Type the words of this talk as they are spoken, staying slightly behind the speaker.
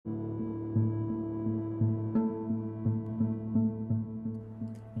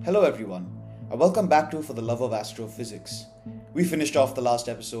Hello everyone, and welcome back to For the Love of Astrophysics. We finished off the last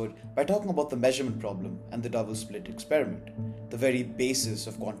episode by talking about the measurement problem and the double slit experiment, the very basis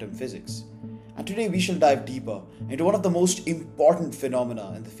of quantum physics. And today we shall dive deeper into one of the most important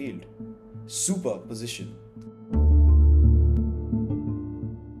phenomena in the field, superposition.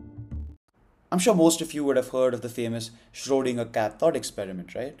 I'm sure most of you would have heard of the famous Schrödinger cat thought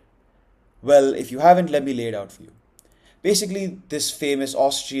experiment, right? Well, if you haven't, let me lay it out for you. Basically, this famous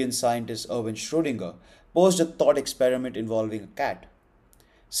Austrian scientist Erwin Schrödinger posed a thought experiment involving a cat.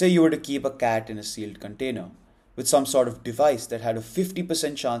 Say you were to keep a cat in a sealed container with some sort of device that had a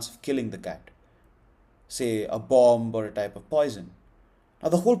 50% chance of killing the cat. Say a bomb or a type of poison. Now,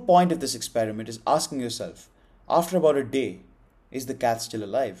 the whole point of this experiment is asking yourself, after about a day, is the cat still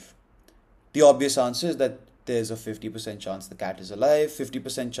alive? The obvious answer is that there's a 50% chance the cat is alive,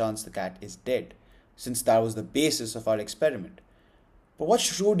 50% chance the cat is dead, since that was the basis of our experiment. But what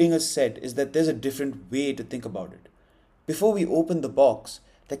Schrödinger said is that there's a different way to think about it. Before we open the box,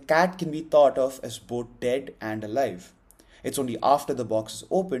 the cat can be thought of as both dead and alive. It's only after the box is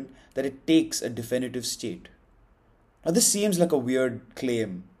opened that it takes a definitive state. Now, this seems like a weird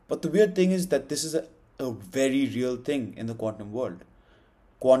claim, but the weird thing is that this is a very real thing in the quantum world.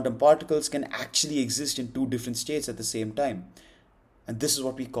 Quantum particles can actually exist in two different states at the same time, and this is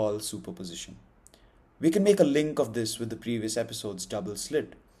what we call superposition. We can make a link of this with the previous episode's double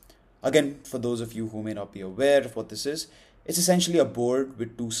slit. Again, for those of you who may not be aware of what this is, it's essentially a board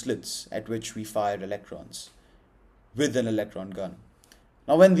with two slits at which we fire electrons with an electron gun.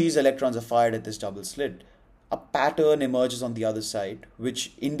 Now, when these electrons are fired at this double slit, a pattern emerges on the other side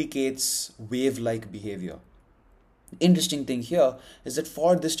which indicates wave-like behavior. The interesting thing here is that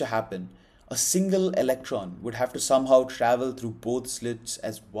for this to happen, a single electron would have to somehow travel through both slits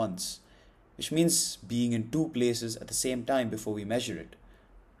at once, which means being in two places at the same time before we measure it.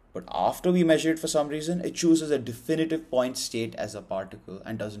 But after we measure it for some reason, it chooses a definitive point state as a particle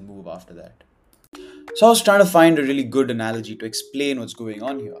and doesn't move after that. So I was trying to find a really good analogy to explain what's going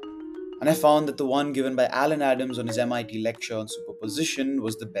on here. And I found that the one given by Alan Adams on his MIT lecture on superposition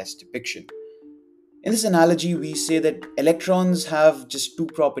was the best depiction. In this analogy, we say that electrons have just two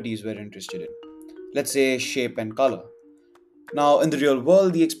properties we're interested in. Let's say shape and color. Now, in the real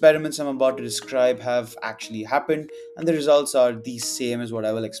world, the experiments I'm about to describe have actually happened, and the results are the same as what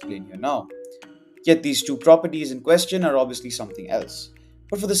I will explain here now. Yet these two properties in question are obviously something else.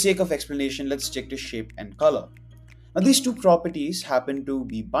 But for the sake of explanation, let's stick to shape and color. Now, these two properties happen to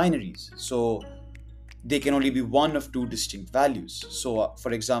be binaries, so they can only be one of two distinct values. So,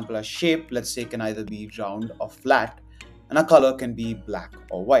 for example, a shape, let's say, can either be round or flat, and a color can be black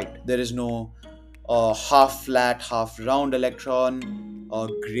or white. There is no half flat, half round electron, a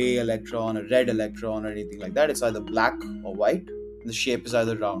gray electron, a red electron, or anything like that. It's either black or white, and the shape is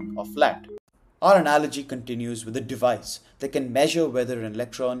either round or flat. Our analogy continues with a device that can measure whether an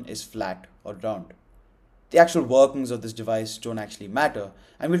electron is flat or round. The actual workings of this device don't actually matter,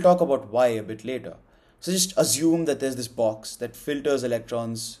 and we'll talk about why a bit later. So just assume that there's this box that filters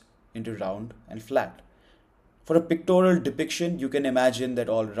electrons into round and flat. For a pictorial depiction, you can imagine that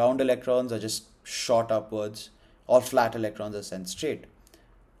all round electrons are just shot upwards, all flat electrons are sent straight.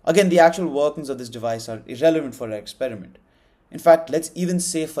 Again, the actual workings of this device are irrelevant for our experiment. In fact, let's even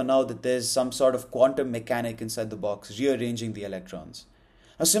say for now that there's some sort of quantum mechanic inside the box rearranging the electrons.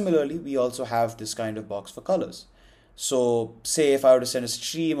 Now, similarly, we also have this kind of box for colors. So, say if I were to send a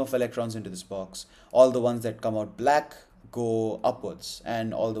stream of electrons into this box, all the ones that come out black go upwards,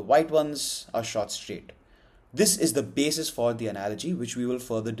 and all the white ones are shot straight. This is the basis for the analogy, which we will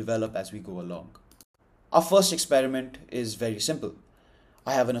further develop as we go along. Our first experiment is very simple.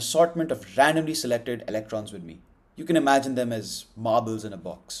 I have an assortment of randomly selected electrons with me. You can imagine them as marbles in a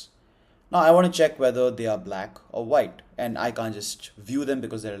box. Now I want to check whether they are black or white, and I can't just view them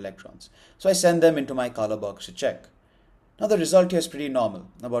because they're electrons. So I send them into my color box to check. Now the result here is pretty normal.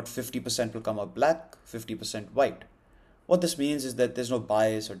 About 50% will come out black, 50% white. What this means is that there's no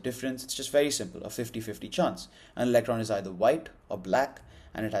bias or difference. It's just very simple, a 50-50 chance. An electron is either white or black,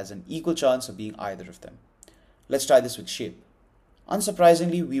 and it has an equal chance of being either of them. Let's try this with shape.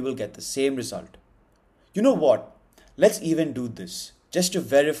 Unsurprisingly, we will get the same result. You know what? Let's even do this. Just to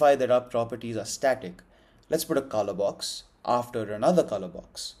verify that our properties are static, let's put a color box after another color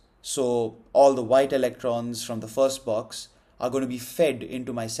box. So all the white electrons from the first box are going to be fed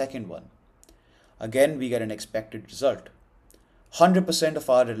into my second one. Again, we get an expected result. 100% of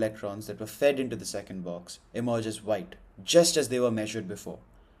our electrons that were fed into the second box emerge as white, just as they were measured before.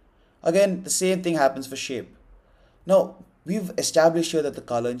 Again, the same thing happens for shape. Now, we've established here that the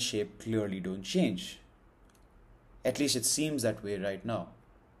color and shape clearly don't change. At least it seems that way right now.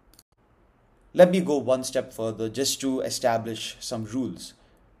 Let me go one step further just to establish some rules.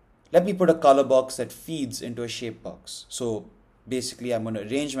 Let me put a color box that feeds into a shape box. So basically I'm going to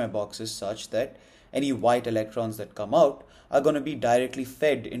arrange my boxes such that any white electrons that come out are going to be directly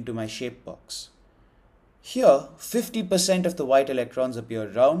fed into my shape box. Here, 50% of the white electrons appear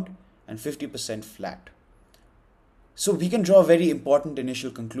round and 50% flat. So we can draw a very important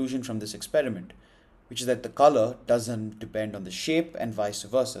initial conclusion from this experiment, which is that the color doesn't depend on the shape and vice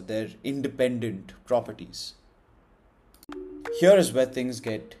versa. They're independent properties. Here is where things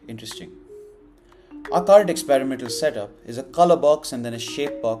get interesting. Our current experimental setup is a color box and then a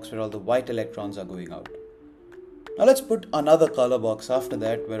shape box where all the white electrons are going out. Now let's put another color box after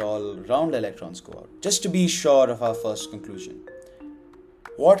that where all round electrons go out, just to be sure of our first conclusion.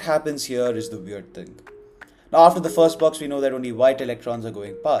 What happens here is the weird thing. Now after the first box we know that only white electrons are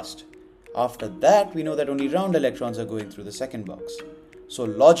going past. After that we know that only round electrons are going through the second box. So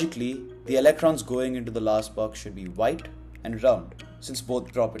logically the electrons going into the last box should be white and round, since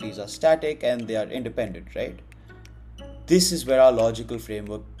both properties are static and they are independent, right? This is where our logical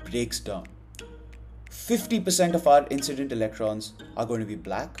framework breaks down. 50% of our incident electrons are going to be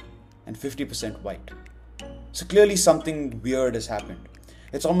black and 50% white. So clearly something weird has happened.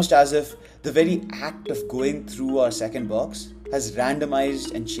 It's almost as if the very act of going through our second box has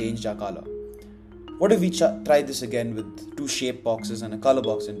randomized and changed our color. What if we try this again with two shape boxes and a color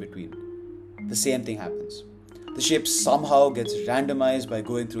box in between? The same thing happens. The shape somehow gets randomized by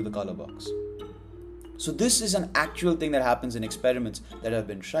going through the color box. So this is an actual thing that happens in experiments that have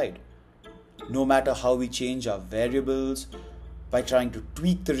been tried. No matter how we change our variables, by trying to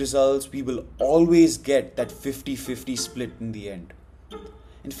tweak the results, we will always get that 50-50 split in the end.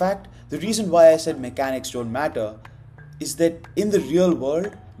 In fact, the reason why I said mechanics don't matter is that in the real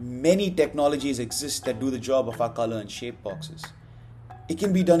world, many technologies exist that do the job of our color and shape boxes. It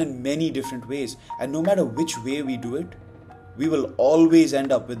can be done in many different ways, and no matter which way we do it, we will always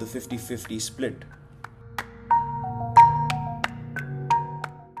end up with the 50-50 split.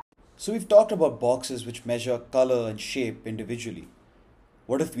 So we've talked about boxes which measure color and shape individually.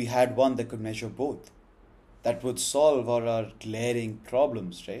 What if we had one that could measure both? That would solve all our glaring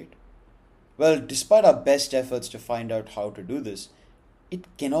problems, right? Well, despite our best efforts to find out how to do this, it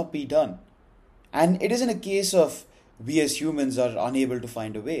cannot be done. And it isn't a case of we as humans are unable to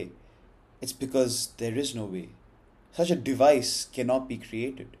find a way. It's because there is no way. Such a device cannot be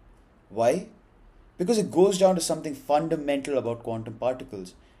created. Why? Because it goes down to something fundamental about quantum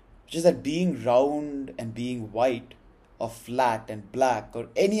particles, which is that being round and being white, or flat and black, or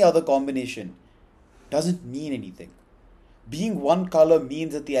any other combination doesn't mean anything. Being one color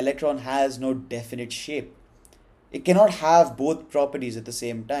means that the electron has no definite shape. It cannot have both properties at the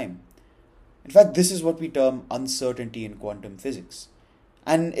same time. In fact, this is what we term uncertainty in quantum physics.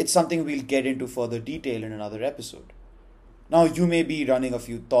 And it's something we'll get into further detail in another episode. Now, you may be running a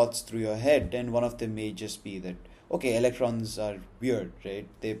few thoughts through your head, and one of them may just be that, okay, electrons are weird, right?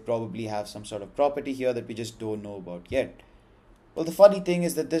 They probably have some sort of property here that we just don't know about yet. Well, the funny thing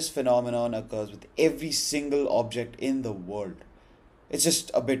is that this phenomenon occurs with every single object in the world. It's just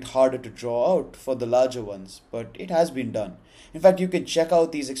a bit harder to draw out for the larger ones, but it has been done. In fact, you can check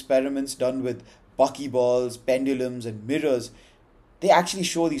out these experiments done with buckyballs, pendulums, and mirrors. They actually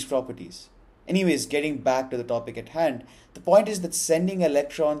show these properties. Anyways, getting back to the topic at hand, the point is that sending an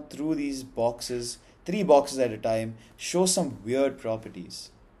electron through these boxes, 3 boxes at a time, shows some weird properties.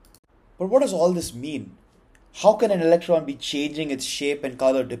 But what does all this mean? How can an electron be changing its shape and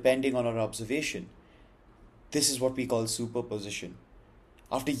color depending on our observation? This is what we call superposition.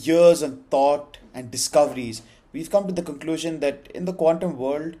 After years of thought and discoveries, we've come to the conclusion that in the quantum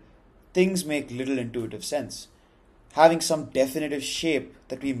world, things make little intuitive sense. Having some definitive shape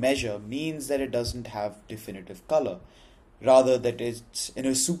that we measure means that it doesn't have definitive color. Rather, that it's in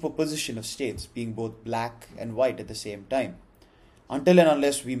a superposition of states, being both black and white at the same time. Until and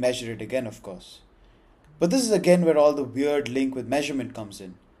unless we measure it again, of course. But this is again where all the weird link with measurement comes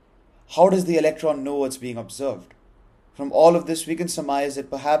in. How does the electron know what's being observed? From all of this, we can surmise that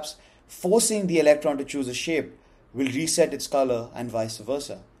perhaps forcing the electron to choose a shape will reset its color and vice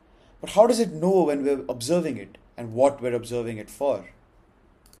versa. But how does it know when we're observing it and what we're observing it for?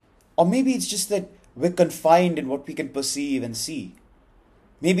 Or maybe it's just that we're confined in what we can perceive and see.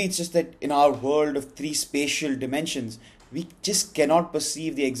 Maybe it's just that in our world of 3 spatial dimensions, we just cannot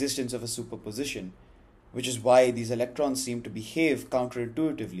perceive the existence of a superposition, which is why these electrons seem to behave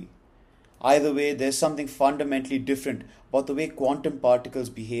counterintuitively. Either way, there's something fundamentally different about the way quantum particles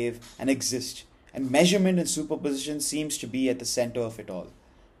behave and exist, and measurement and superposition seems to be at the center of it all.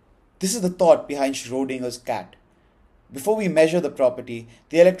 This is the thought behind Schrödinger's cat. Before we measure the property,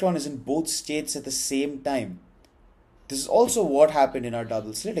 the electron is in both states at the same time. This is also what happened in our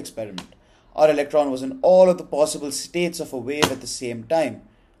double slit experiment. Our electron was in all of the possible states of a wave at the same time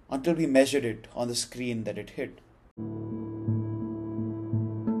until we measured it on the screen that it hit.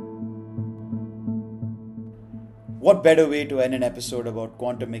 What better way to end an episode about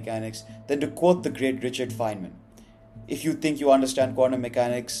quantum mechanics than to quote the great Richard Feynman? If you think you understand quantum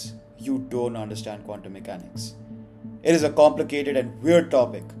mechanics, you don't understand quantum mechanics. It is a complicated and weird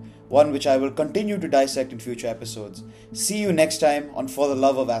topic, one which I will continue to dissect in future episodes. See you next time on For the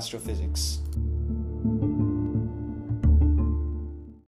Love of Astrophysics.